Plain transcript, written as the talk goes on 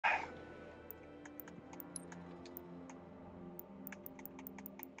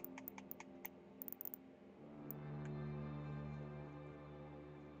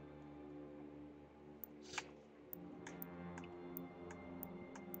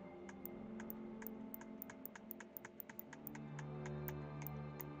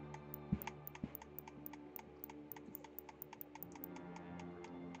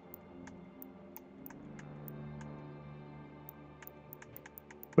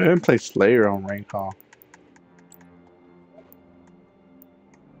We didn't play Slayer on rank, huh?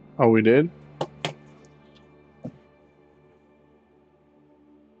 Oh, we did?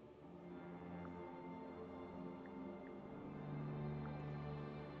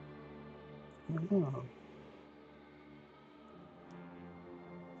 Oh.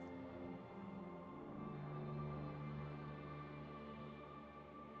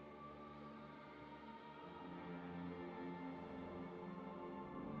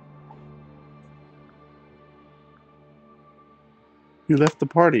 You left the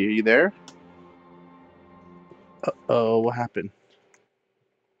party. Are you there? Uh-oh, what happened?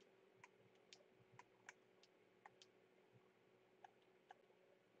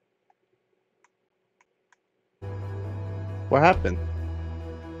 What happened?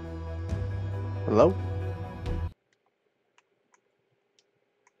 Hello?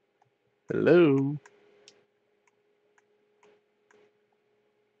 Hello?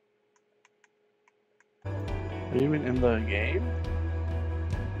 Are you even in the game?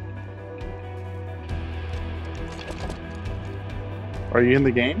 Are you in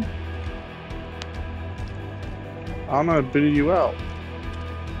the game? I don't know, I booted you out.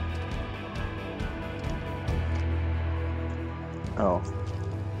 Oh.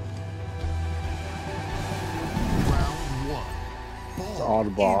 Round one. It's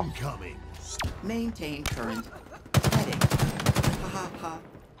oddball. Incoming. Maintain current heading. Ha ha ha.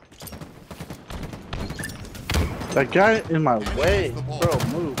 That guy in my way. Bro,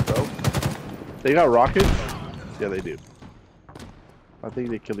 move, bro. They got rockets? Yeah, they do. I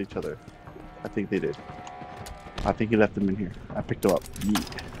think they killed each other. I think they did. I think he left them in here. I picked them up. Yeet.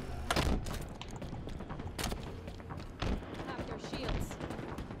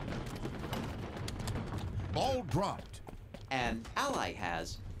 Ball dropped. An ally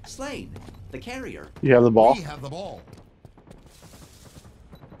has slain the carrier. You have the ball? We have the ball.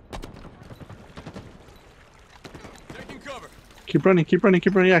 Taking cover. Keep running, keep running,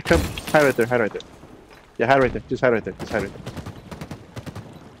 keep running. Yeah, come. Hide right there, hide right there. Yeah, hide right there. Just hide right there. Just hide right there.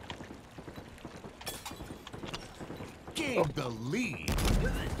 Gain the lead.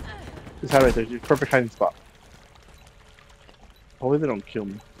 Just hide right there. Just perfect hiding spot. Hopefully they don't kill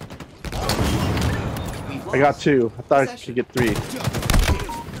me. I got two. I thought I could get three.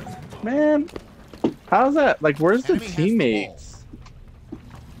 Man, how's that? Like, where's the teammates?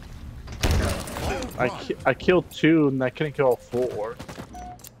 I killed two and I couldn't kill all four.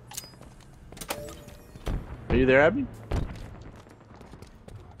 Are you there, Abby?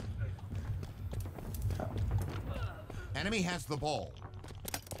 Enemy has the ball.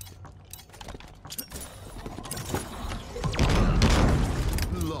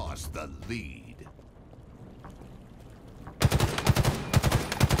 Lost the lead.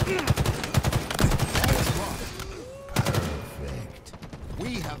 Perfect.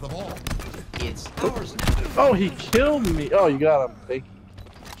 We have the ball. It's ours now. Oh, he killed me. Oh, you got him. Thank you.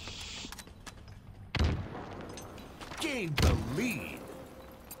 Gain the lead.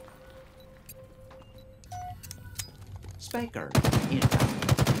 Spanker inbound.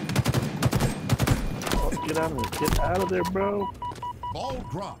 Oh, get out of there. Get out of there, bro. Ball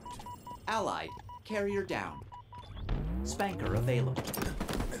dropped. Allied carrier down. Spanker available.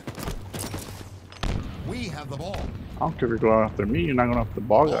 We have the ball. I don't care if you're going after me. You're not going after the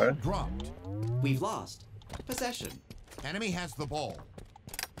ball guy. Ball dropped. We've lost possession. Enemy has the ball.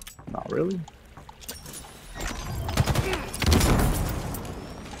 Not really.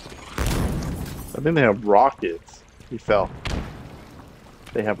 I think they have rockets. He fell.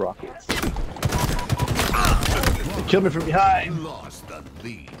 They have rockets. They killed me from behind. Lost the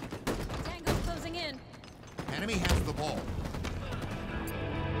lead. Tango closing in. Enemy has the ball.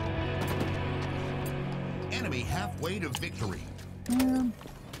 Enemy halfway to victory.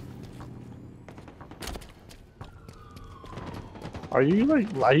 Are you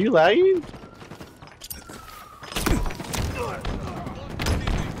lagging?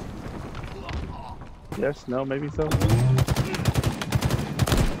 Yes, no, maybe so.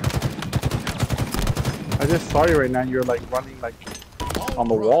 I just saw you right now. You're like running like on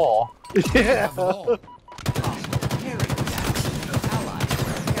the wall. Yeah. Ball. Carrier down. Allied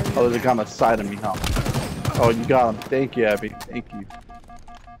carrier Oh, there's a guy on the side of me, huh? Oh, you got him. Thank you, Abby. Thank you.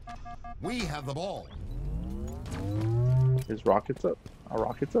 We have the ball. His rockets up? Our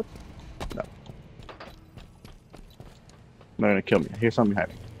rockets up? No. They're gonna kill me. Here's something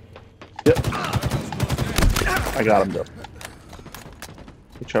behind me. Yep. I got him though.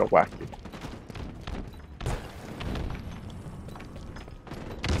 He tried to whack me.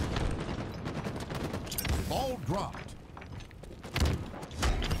 Ball dropped.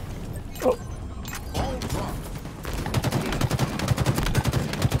 Oh. Ball dropped.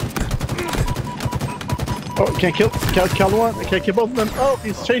 Oh, can't kill one. I can't kill both of them. Oh,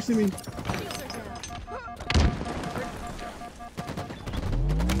 he's chasing me.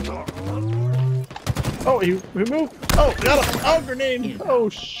 Oh, he moved. Oh, got him. Oh, grenade. Oh,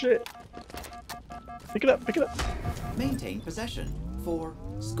 shit. Pick it up. Pick it up. Maintain possession. 4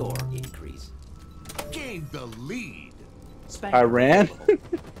 score increase. Gained the lead. Spanker I ran. available.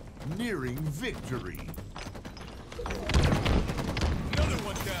 Nearing victory.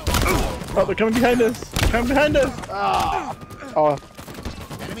 Oh, they're coming behind us. Coming behind us. Ah. Oh.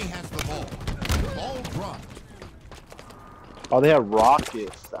 Enemy has the ball. Ball dropped. Oh, they have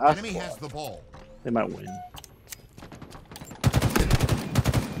rockets. That's Enemy why. has the ball. They might win.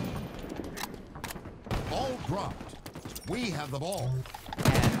 Ball dropped. We have the ball. An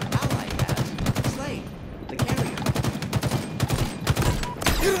ally has slain the carrier.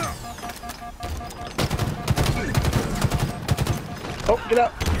 Oh, get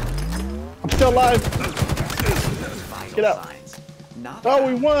out. I'm still alive. Vital Get out. signs. Not Oh,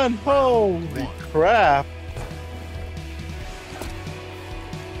 we found. won. Holy crap.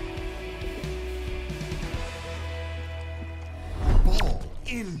 Ball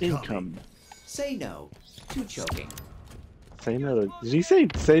incoming. Income. Say no to choking. Say no to, did he say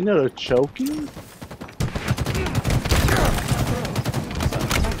no to choking?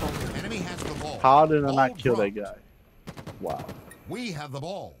 Subtitle. Enemy has the ball. How did I Ball not kill that dropped. guy? Wow. We have the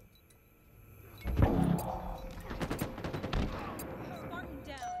ball. Spartan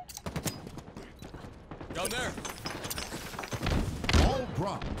down. Down there. Ball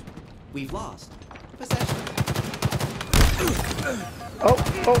dropped. We've lost possession. Oh,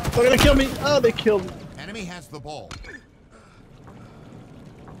 they're gonna kill me. Oh, they killed me. Enemy has the ball.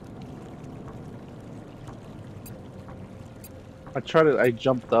 I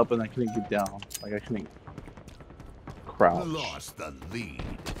jumped up and I couldn't get down. Like I couldn't crouch. Lost the lead.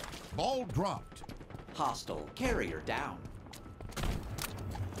 Ball dropped. Hostile carrier down.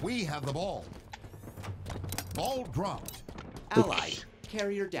 We have the ball. Ball dropped. Allied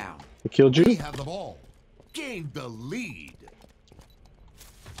carrier down. They killed We you? have the ball. Gained the lead.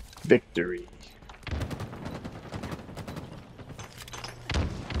 Victory.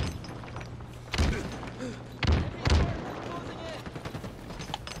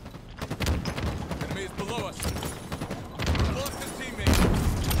 Enemy is below us. Lost his teammate.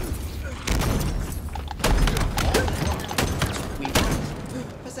 We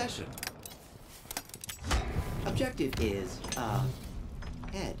lost possession. Objective is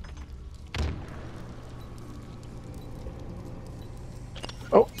head.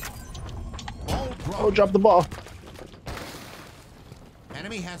 Oh, Ball dropped. oh, drop the ball.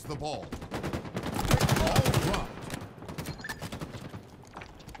 Enemy has the ball. Ball dropped.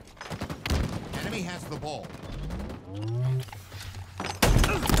 Enemy has the ball.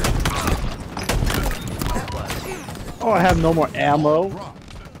 That was Oh, I have no more Ball ammo. dropped.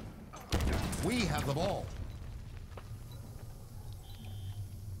 We have the ball.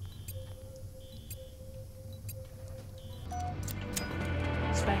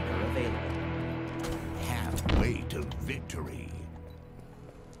 Spanker available. Halfway to victory.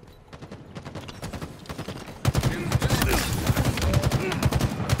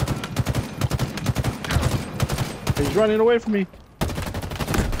 He's running away from me.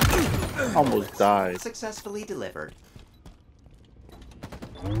 Almost died. Successfully delivered.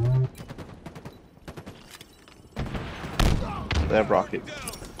 They have rockets.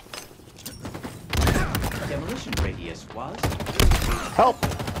 Demolition radius was Help!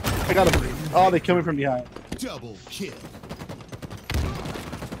 I got him. Oh, they kill me from behind. Double kill.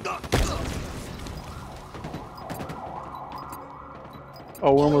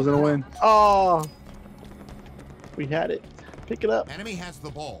 Oh, we're almost gonna win. Oh, we had it. Pick it up. Enemy has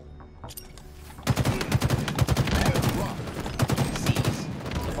the ball. seize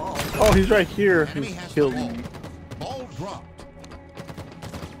the ball. Oh, he's right here. Enemy He's has the killed ball. me. Ball dropped.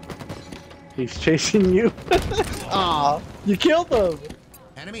 He's chasing you. Ah, you killed him.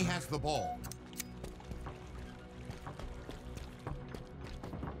 Enemy has the ball.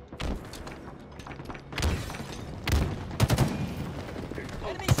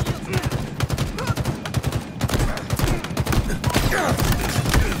 Enemy shields down.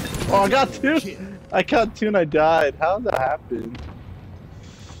 Oh, I got two. I got two and I died. How did that happen?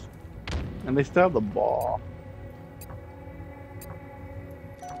 And they still have the ball.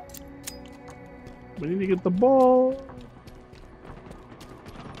 We need to get the ball. Ball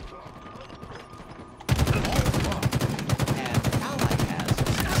dropped. An ally has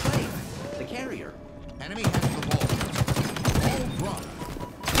slain the carrier. Enemy has the ball. Ball dropped.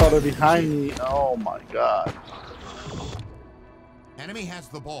 Oh, they're behind me. Oh my god. Enemy has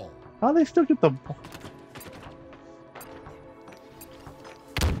the ball. How do they still get the ball?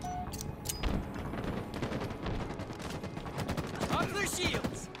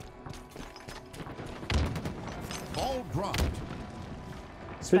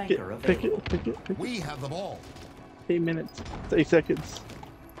 Spanker pick available. it, pick it, pick it. We have the ball. 8 minutes, 8 seconds.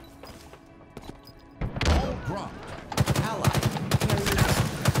 Ball dropped. Ally carried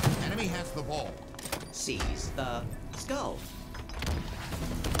out. Enemy has the ball. Seize the skull.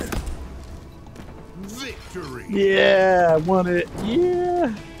 Victory. Yeah, I won it.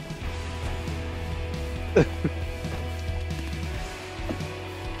 Yeah.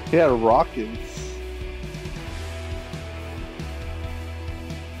 He had rockets.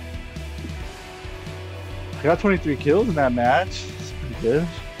 I got 23 kills in that match. That's pretty good.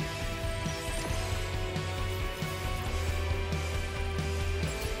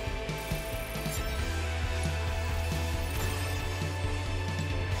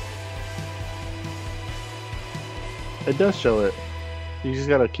 It does show it. You just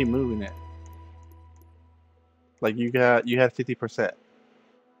gotta keep moving it. Like you had 50%.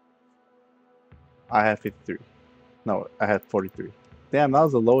 I had 53. No, I had 43. Damn, that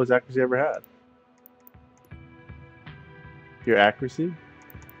was the lowest accuracy I ever had. Your accuracy?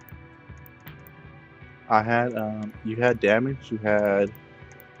 I had you had damage, you had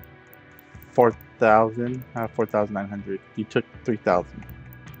 4,000, I had 4,900. You took 3,000.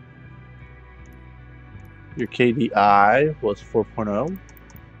 Your KDI was 4.0.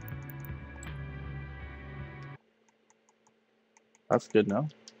 That's good now.